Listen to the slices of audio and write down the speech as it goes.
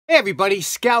Hey everybody,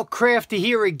 Scout Crafty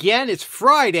here again. It's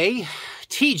Friday,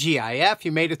 TGIF.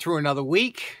 You made it through another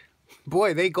week.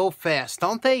 Boy, they go fast,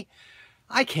 don't they?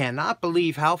 I cannot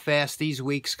believe how fast these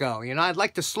weeks go. You know, I'd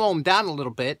like to slow them down a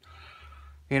little bit.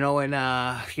 You know, and,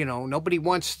 nobody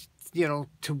wants,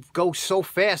 to go so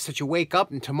fast that you wake up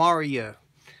and tomorrow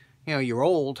you're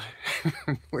old.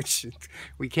 Which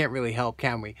we can't really help,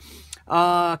 can we?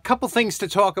 A couple things to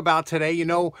talk about today. You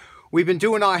know, we've been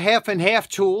doing our half and half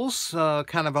tools,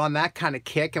 kind of on that kind of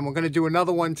kick, and we're going to do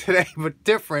another one today, but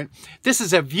different. This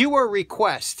is a viewer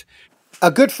request.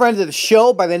 A good friend of the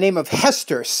show by the name of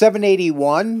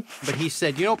Hester781, but he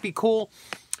said, you know what'd be cool?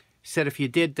 He said if you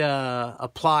did a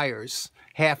pliers,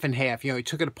 half and half. You know, he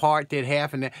took it apart, did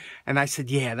half, and I said,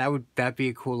 yeah, that'd be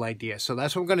a cool idea. So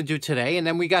that's what we're going to do today. And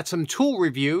then we got some tool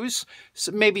reviews,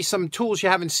 so maybe some tools you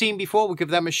haven't seen before. We'll give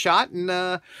them a shot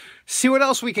and see what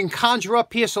else we can conjure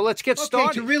up here. So let's get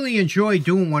started. To really enjoy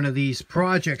doing one of these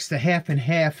projects, the half and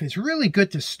half, it's really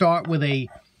good to start with a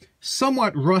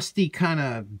somewhat rusty kind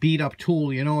of beat up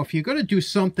tool. You know, if you're going to do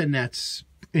something that's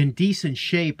in decent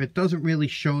shape, it doesn't really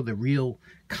show the real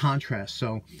contrast.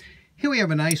 So here we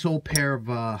have a nice old pair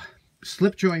of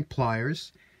slip joint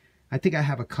pliers. I think I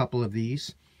have a couple of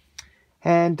these.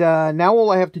 And now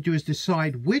all I have to do is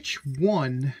decide which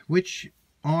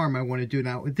arm I want to do.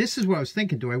 Now, this is what I was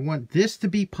thinking. Do I want this to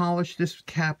be polished, this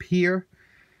cap here,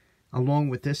 along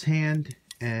with this hand,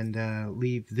 and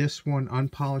leave this one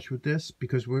unpolished with this?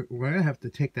 Because we're going to have to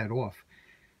take that off.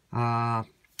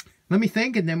 Let me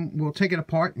think, and then we'll take it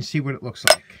apart and see what it looks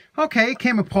like. Okay, it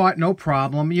came apart, no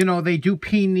problem. You know, they do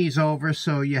peen these over,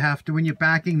 so you have to, when you're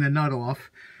backing the nut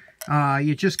off,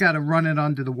 you just got to run it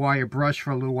under the wire brush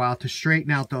for a little while to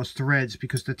straighten out those threads,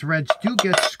 because the threads do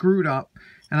get screwed up,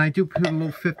 and I do put a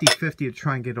little 50-50 to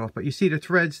try and get off. But you see the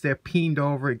threads, they're peened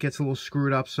over, it gets a little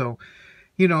screwed up, so,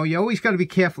 you know, you always got to be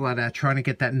careful of that, trying to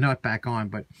get that nut back on.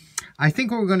 But I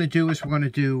think what we're going to do is we're going to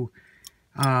do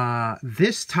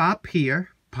this top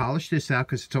here, polish this out,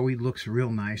 because it always looks real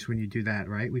nice when you do that,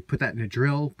 right? We put that in a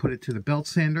drill, put it to the belt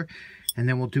sander, and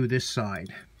then we'll do this side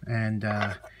and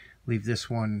leave this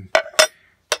one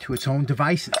to its own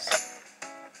devices.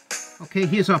 Okay,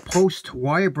 here's our post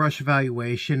wire brush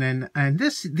evaluation, and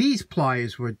these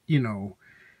pliers were, you know,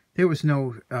 there was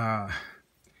no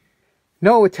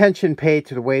attention paid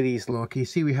to the way these look. You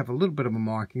see we have a little bit of a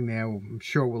marking there. I'm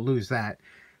sure we'll lose that,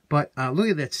 but look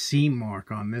at that seam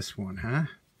mark on this one, huh?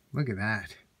 Look at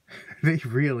that.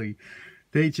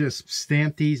 They just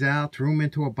stamped these out, threw them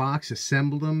into a box,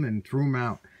 assembled them, and threw them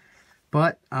out.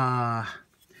 But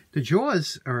the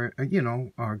jaws are,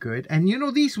 are good. And, you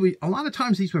know, a lot of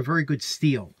times these were very good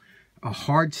steel, a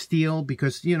hard steel,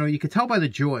 because, you know, you could tell by the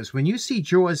jaws. When you see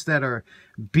jaws that are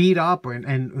beat up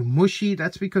and mushy,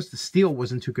 that's because the steel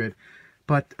wasn't too good.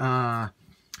 But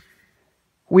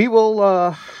we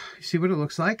will see what it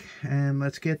looks like, and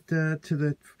let's get to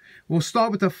the... We'll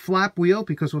start with the flap wheel,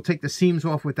 because we'll take the seams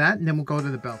off with that, and then we'll go to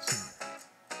the belt sander.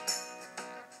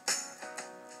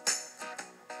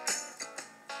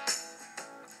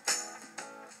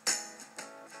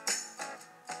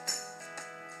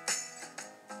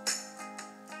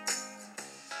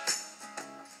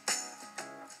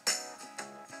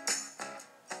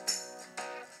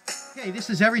 Okay, this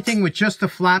is everything with just the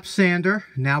flap sander.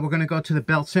 Now we're going to go to the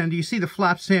belt sander. You see the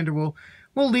flap sander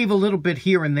We'll leave a little bit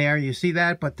here and there, you see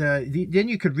that? But then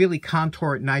you could really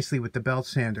contour it nicely with the belt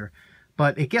sander.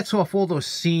 But it gets off all those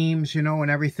seams, you know,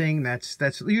 and everything. That's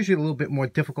usually a little bit more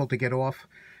difficult to get off.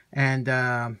 And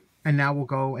now we'll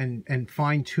go and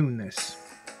fine-tune this.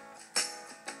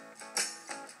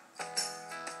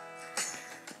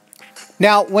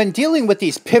 Now, when dealing with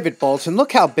these pivot bolts, and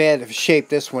look how bad of shape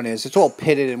this one is. It's all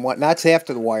pitted and whatnot. That's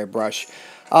after the wire brush.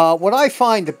 What I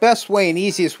find the best way and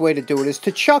easiest way to do it is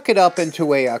to chuck it up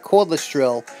into a cordless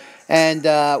drill. And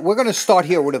we're going to start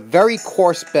here with a very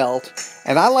coarse belt.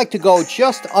 And I like to go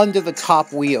just under the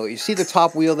top wheel. You see the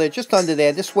top wheel there? Just under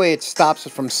there. This way it stops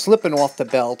it from slipping off the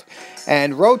belt.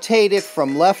 And rotate it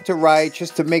from left to right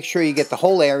just to make sure you get the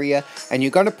whole area. And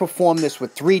you're going to perform this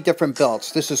with 3 different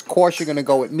belts. This is coarse. You're going to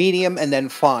go with medium and then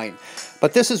fine.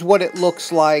 But this is what it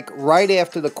looks like right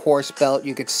after the coarse belt.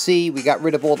 You could see we got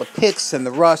rid of all the pits and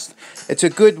the rust. It's a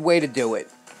good way to do it.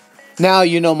 Now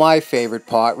you know my favorite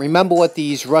part. Remember what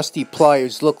these rusty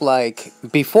pliers look like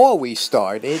before we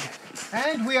started.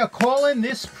 And we are calling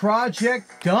this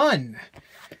project done.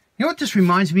 You know what this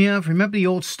reminds me of? Remember the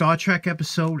old Star Trek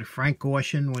episode of Frank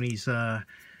Gorshin when he's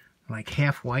like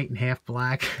half white and half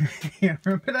black? Yeah,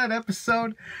 remember that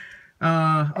episode?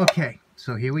 Okay,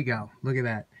 so here we go. Look at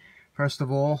that. First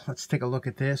of all, let's take a look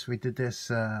at this. We did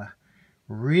this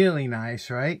really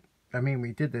nice, right? I mean,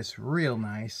 we did this real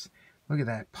nice. Look at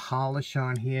that polish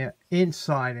on here,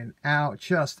 inside and out.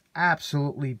 Just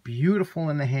absolutely beautiful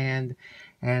in the hand.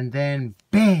 And then,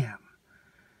 bam,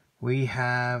 we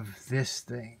have this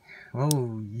thing.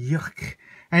 Oh, yuck.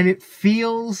 And it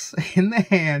feels in the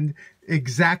hand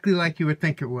exactly like you would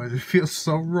think it was. It feels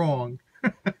so wrong.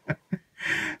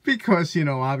 Because, you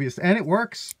know, obviously. And it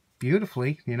works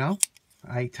beautifully, you know.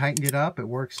 I tightened it up. It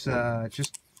works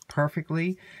just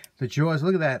perfectly. The jaws,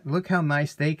 look at that. Look how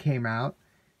nice they came out.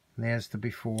 There's the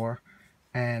before.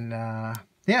 And,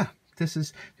 yeah, this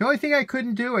is the only thing I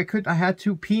couldn't do. I had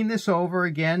to peen this over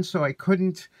again, so I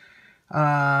couldn't,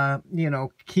 you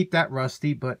know, keep that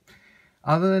rusty. But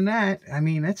other than that, I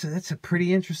mean, that's a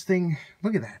pretty interesting,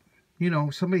 look at that. You know,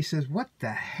 somebody says, what the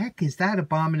heck is that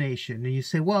abomination? And you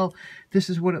say, well,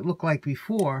 this is what it looked like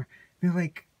before. And they're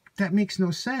like, that makes no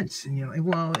sense. And you're like,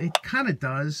 well, it kind of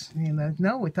does. You know,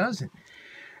 no, it doesn't.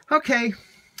 Okay,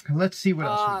 let's see what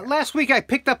else we got. Last week I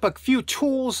picked up a few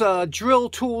tools,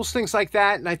 drill tools, things like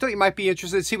that. And I thought you might be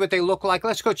interested to see what they look like.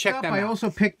 Let's go check them out. I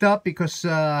also picked up, because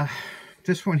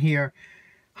this one here,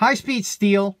 high-speed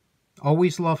steel.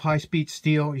 Always love high-speed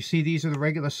steel. You see, these are the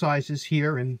regular sizes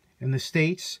here in the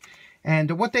States.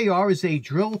 And what they are is a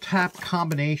drill tap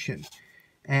combination.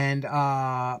 And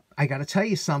I got to tell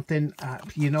you something.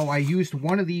 You know, I used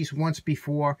one of these once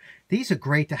before. These are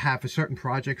great to have for certain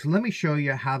projects. Let me show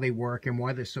you how they work and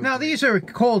why they're so Now, great. These are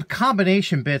called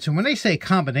combination bits. And when they say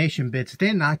combination bits,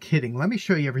 they're not kidding. Let me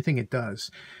show you everything it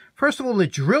does. First of all,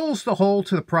 it drills the hole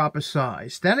to the proper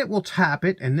size. Then it will tap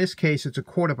it. In this case, it's a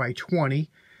 1/4 by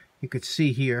 20. You could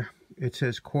see here, it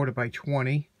says 1/4 by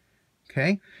 20.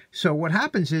 Okay, so what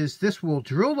happens is this will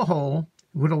drill the hole,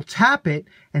 it'll tap it,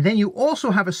 and then you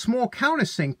also have a small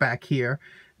countersink back here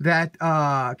that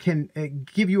can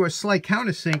give you a slight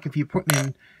countersink if you put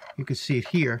in, you can see it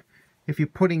here, if you're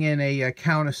putting in a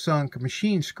countersunk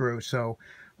machine screw. So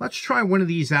let's try one of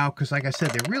these out, because like I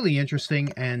said, they're really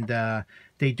interesting, and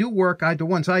they do work. The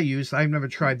ones I use, I've never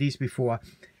tried these before.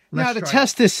 Now to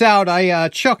test this out, I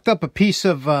chucked up a piece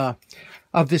of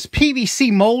this PVC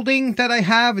molding that I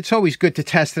have. It's always good to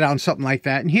test it out on something like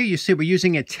that. And here you see we're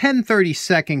using a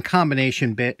 10/32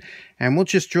 combination bit, and we'll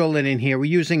just drill it in here. We're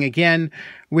using a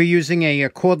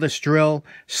cordless drill,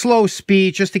 slow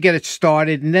speed just to get it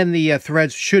started, and then the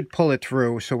threads should pull it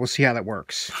through. So we'll see how that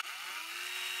works.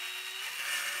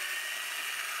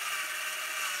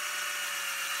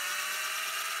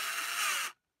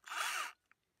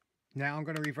 Now I'm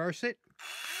going to reverse it.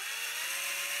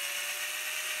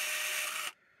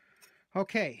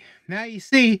 Okay, now you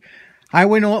see, I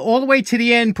went all the way to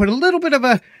the end, put a little bit of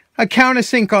a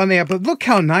countersink on there, but look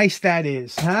how nice that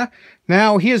is, huh?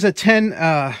 Now, here's a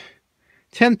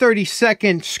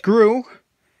 10/32 screw,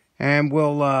 and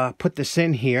we'll put this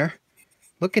in here.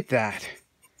 Look at that.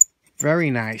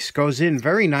 Very nice. Goes in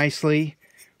very nicely.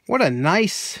 What a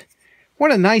nice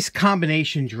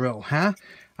combination drill, huh?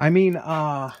 I mean,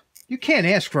 you can't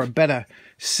ask for a better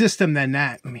system than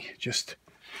that. Let me just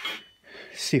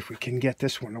see if we can get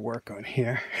this one to work on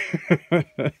here.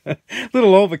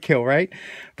 Little overkill, right?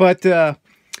 But yeah,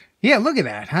 look at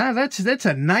that, huh? That's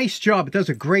a nice job. It does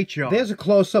a great job. There's a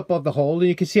close-up of the hole, and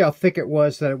you can see how thick it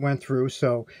was that it went through.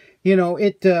 So, you know,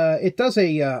 it does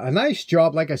a nice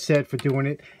job, like I said, for doing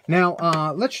it. Now,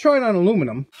 let's try it on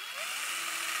aluminum.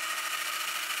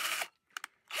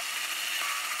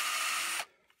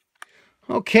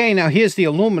 Okay, now here's the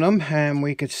aluminum, and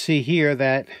we could see here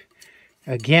that,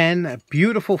 again, a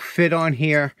beautiful fit on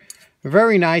here.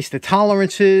 Very nice. The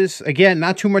tolerances, again,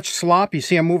 not too much slop. You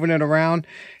see I'm moving it around.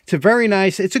 It's a very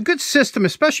nice, it's a good system,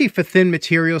 especially for thin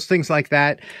materials, things like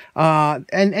that.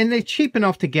 And they're cheap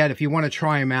enough to get if you want to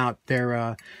try them out.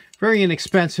 They're very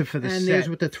inexpensive for the set. And there's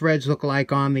what the threads look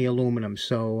like on the aluminum.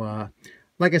 So,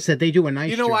 like I said, they do a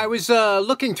nice job. You know, I was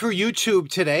looking through YouTube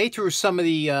today, through some of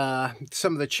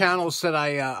the channels that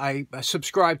I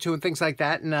subscribe to and things like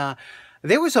that, and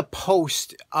there was a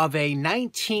post of a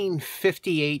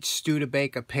 1958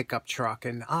 Studebaker pickup truck,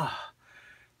 and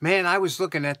man, I was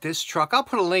looking at this truck. I'll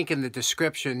put a link in the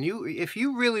description. If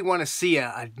you really want to see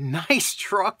a nice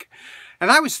truck,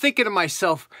 and I was thinking to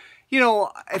myself, you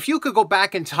know, if you could go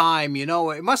back in time, you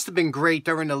know, it must have been great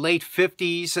during the late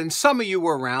 50s, and some of you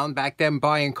were around back then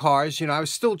buying cars. You know, I was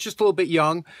still just a little bit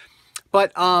young,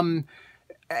 but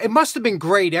it must have been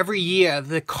great. Every year,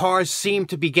 the cars seemed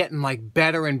to be getting, like,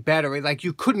 better and better. Like,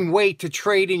 you couldn't wait to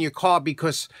trade in your car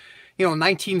because, you know,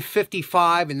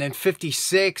 1955 and then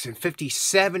 56 and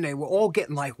 57, they were all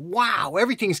getting like, wow,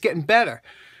 everything's getting better.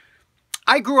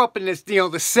 I grew up in this, you know,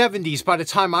 the 70s by the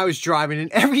time I was driving,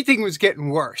 and everything was getting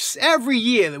worse. Every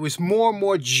year there was more and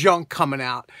more junk coming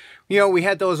out. You know, we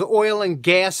had those oil and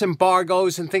gas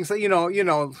embargoes and things like, you know,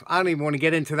 I don't even want to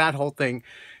get into that whole thing.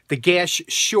 The gas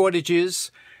shortages.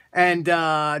 And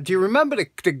do you remember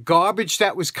the garbage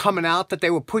that was coming out that they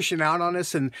were pushing out on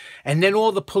us? And then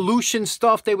all the pollution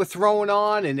stuff they were throwing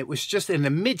on. And it was just in the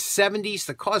mid-70s,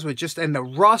 the cars were just, and the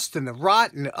rust and the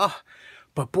rot. And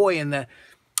but boy, in the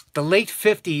late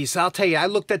 50s, I'll tell you, I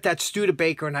looked at that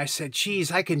Studebaker and I said,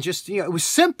 geez, I can just, you know, it was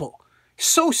simple.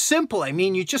 So simple. I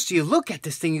mean, you look at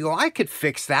this thing, you go, I could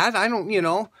fix that. I don't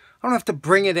have to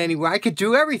bring it anywhere. I could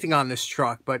do everything on this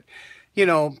truck. But you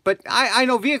know, but I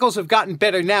know vehicles have gotten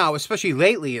better now, especially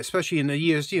lately, especially in the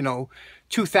years, you know,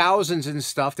 2000s and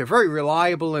stuff. They're very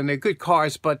reliable and they're good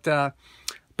cars, but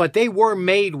they were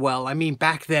made well. I mean,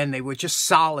 back then they were just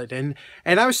solid. And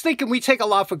I was thinking we take a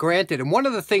lot for granted. And one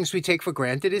of the things we take for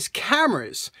granted is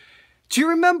cameras. Do you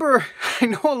remember, I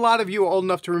know a lot of you are old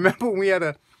enough to remember when we had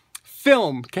a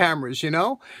film cameras, you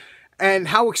know, and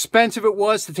how expensive it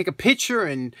was to take a picture.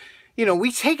 And you know,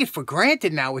 we take it for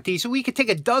granted now with these. We could take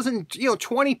a dozen,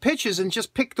 20 pictures and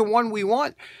just pick the one we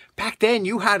want. Back then,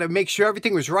 you had to make sure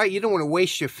everything was right. You don't want to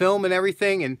waste your film and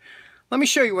everything. And let me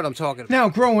show you what I'm talking about. Now,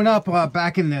 growing up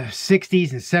back in the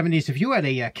 60s and 70s, if you had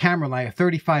a camera like a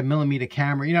 35mm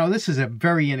camera, you know, this is a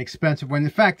very inexpensive one. In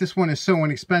fact, this one is so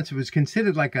inexpensive. It's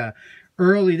considered like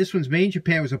this one's made in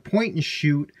Japan. It was a point and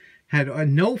shoot. Had a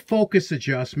no focus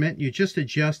adjustment. You just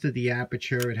adjusted the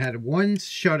aperture. It had one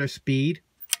shutter speed.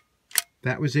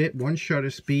 That was it, one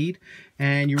shutter speed.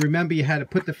 And you remember you had to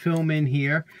put the film in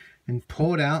here and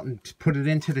pull it out and put it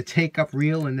into the take-up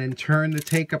reel and then turn the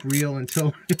take-up reel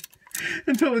until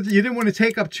you didn't want to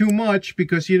take up too much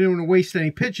because you didn't want to waste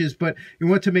any pictures, but you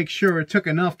want to make sure it took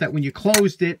enough that when you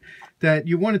closed it, that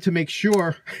you wanted to make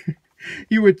sure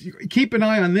you would keep an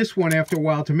eye on this one after a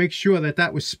while to make sure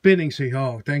that was spinning. So,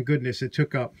 oh, thank goodness it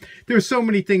took up. There were so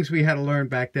many things we had to learn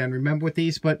back then, remember with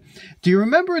these? But do you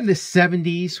remember in the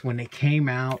 70s when they came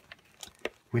out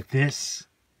with this?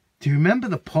 Do you remember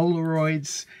the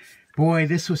Polaroids? Boy,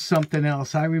 this was something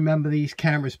else. I remember these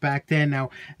cameras back then. Now,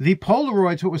 the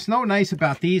Polaroids, what was so nice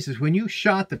about these is when you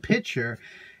shot the picture,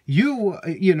 you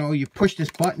push this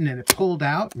button and it pulled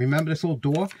out. Remember this little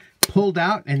door? Pulled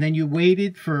out, and then you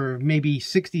waited for maybe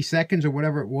 60 seconds or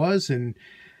whatever it was, and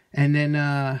then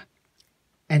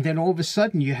all of a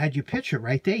sudden you had your picture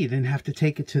right there. You didn't have to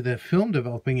take it to the film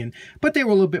developing, but they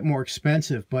were a little bit more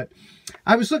expensive. But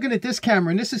I was looking at this camera,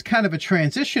 and this is kind of a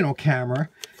transitional camera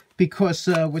because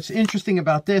what's interesting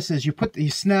about this is you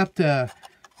snapped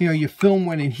your film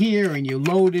went in here and you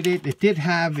loaded it. It didn't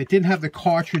have the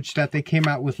cartridge that they came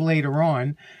out with later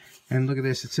on. And look at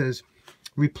this, it says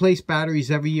replace batteries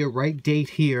every year, right date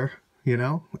here, you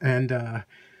know, and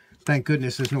thank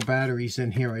goodness there's no batteries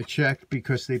in here. I checked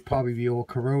because they'd probably be all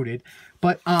corroded.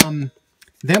 But then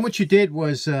what you did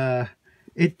was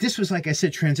this was, like I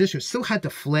said, transition. It still had the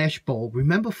flash bulb.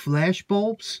 Remember flash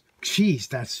bulbs? Jeez,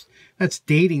 that's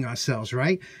dating ourselves,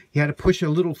 right? You had to push a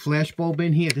little flash bulb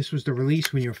in here. This was the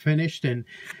release when you're finished, and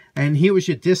here was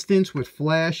your distance with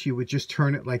flash. You would just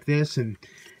turn it like this, and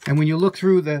when you look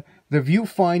through the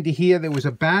viewfinder here, there was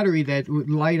a battery that would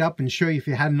light up and show you if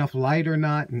you had enough light or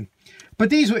not.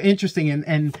 But these were interesting,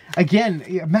 and again,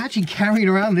 imagine carrying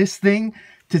around this thing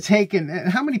to take, and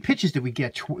how many pictures did we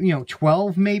get?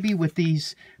 12 maybe with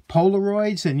these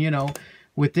Polaroids, and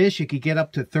with this, you could get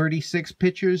up to 36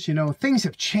 pictures. Things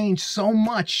have changed so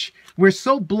much. We're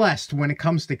so blessed when it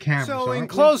comes to cameras. So in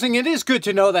closing, it is good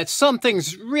to know that some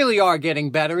things really are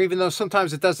getting better, even though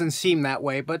sometimes it doesn't seem that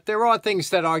way. But there are things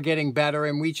that are getting better,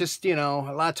 and we just, a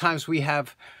lot of times we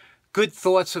have good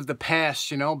thoughts of the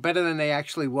past, better than they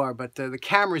actually were. But the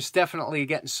cameras definitely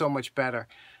getting so much better.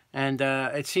 And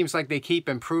it seems like they keep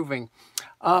improving.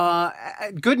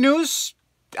 Good news.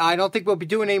 I don't think we'll be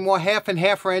doing any more half and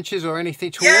half wrenches or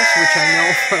anything tools, which I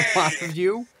know for a lot of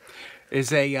you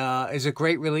is a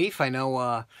great relief. I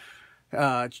know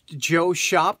Joe's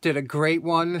shop did a great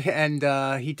one,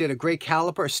 and he did a great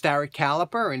caliper, a Starrett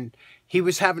caliper, and he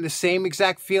was having the same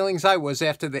exact feelings I was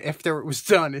after it was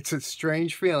done. It's a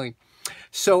strange feeling.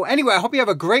 So anyway, I hope you have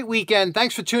a great weekend.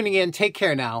 Thanks for tuning in. Take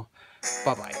care now.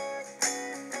 Bye-bye.